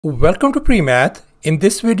Welcome to PreMath. In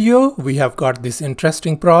this video, we have got this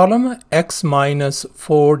interesting problem. X minus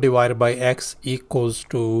 4 divided by x equals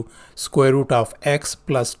to square root of x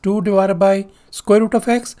plus 2 divided by square root of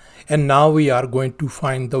x. And now we are going to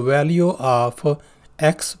find the value of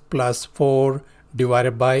x plus 4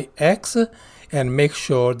 divided by x and make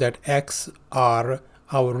sure that x are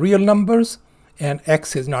our real numbers and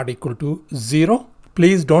x is not equal to 0.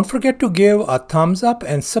 Please don't forget to give a thumbs up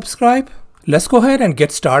and subscribe. Let's go ahead and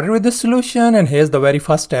get started with the solution, and here's the very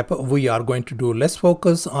first step we are going to do. Let's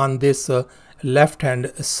focus on this left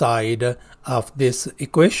hand side of this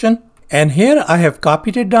equation, and here I have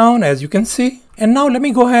copied it down as you can see. And now let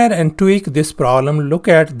me go ahead and tweak this problem. Look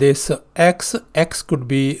at this x could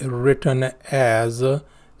be written as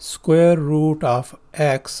square root of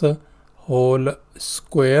x whole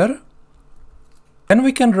square. Then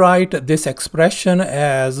we can write this expression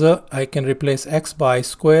as I can replace x by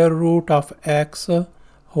square root of x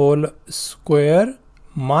whole square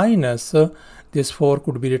minus this 4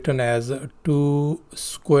 could be written as 2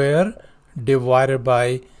 square divided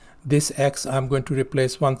by this x I'm going to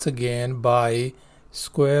replace once again by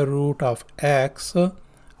square root of x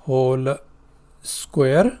whole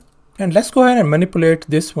square. And let's go ahead and manipulate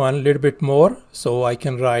this one a little bit more. So I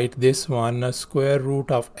can write this one square root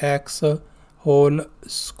of x whole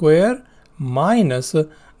square minus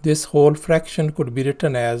this whole fraction could be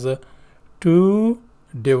written as 2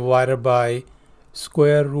 divided by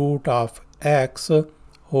square root of x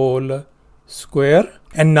whole square.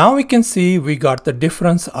 And now we can see we got the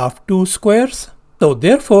difference of two squares. So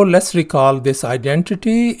therefore let's recall this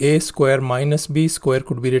identity. A square minus b square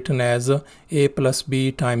could be written as a plus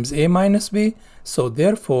b times a minus b. So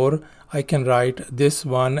therefore I can write this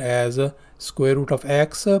one as square root of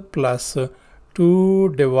x plus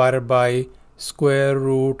 2 divided by square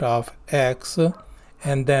root of x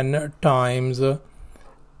and then times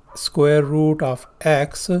square root of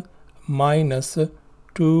x minus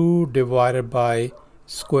 2 divided by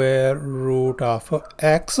square root of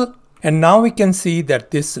x. And now we can see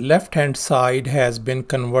that this left hand side has been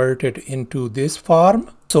converted into this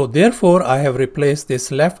form. So therefore I have replaced this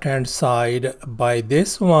left hand side by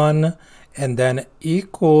this one, and then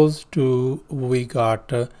equals to we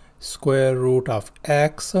got square root of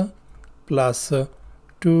x plus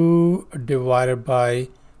 2 divided by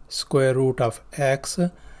square root of x,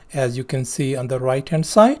 as you can see on the right hand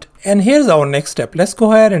side. And here's our next step. Let's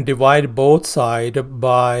go ahead and divide both sides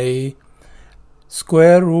by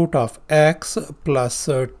square root of x plus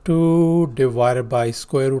 2 divided by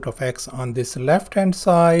square root of x on this left hand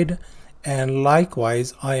side, and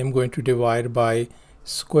likewise I am going to divide by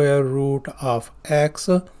square root of x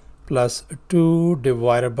plus 2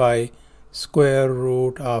 divided by square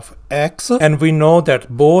root of x. And we know that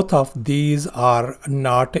both of these are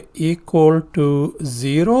not equal to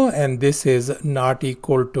 0, and this is not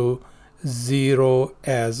equal to 0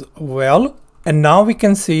 as well. And now we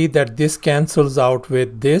can see that this cancels out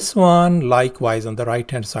with this one. Likewise on the right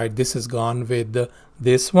hand side this is gone with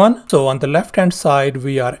this one. So on the left hand side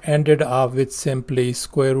we are ended up with simply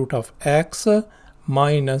square root of x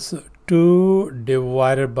minus 2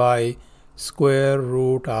 divided by square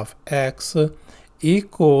root of x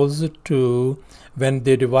equals to, when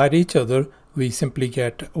they divide each other we simply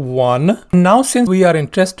get 1. Now since we are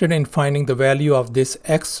interested in finding the value of this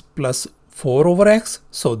x plus 4 over x,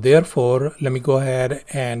 so therefore let me go ahead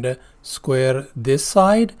and square this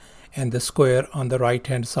side and the square on the right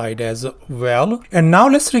hand side as well. And now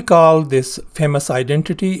let's recall this famous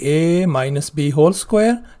identity a minus b whole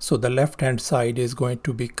square. So the left hand side is going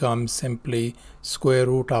to become simply square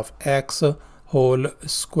root of x whole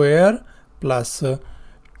square plus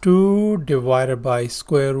 2 divided by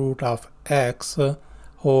square root of x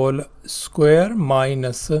whole square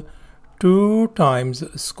minus 2 times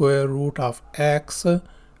square root of x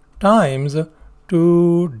times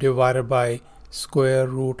 2 divided by square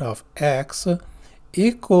root of x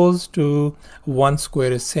equals to 1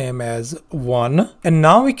 square is same as 1. And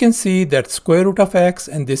now we can see that square root of x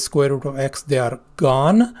and this square root of x, they are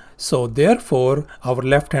gone. So therefore our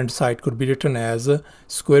left hand side could be written as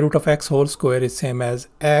square root of x whole square is same as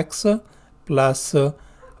x plus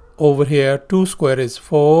over here 2 square is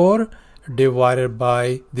 4 divided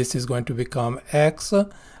by this is going to become x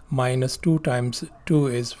minus 2 times 2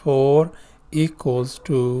 is 4 equals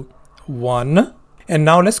to 1. And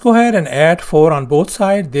now let's go ahead and add 4 on both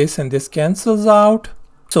sides. This and this cancels out.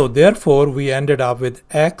 So therefore we ended up with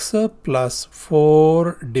x plus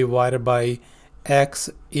 4 divided by x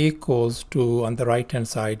equals to, on the right hand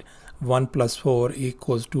side, 1 plus 4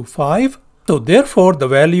 equals to 5. So therefore the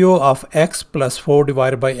value of x plus 4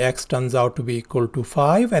 divided by x turns out to be equal to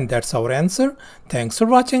 5, and that's our answer. Thanks for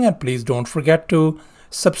watching, and please don't forget to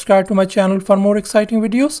subscribe to my channel for more exciting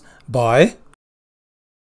videos. Bye.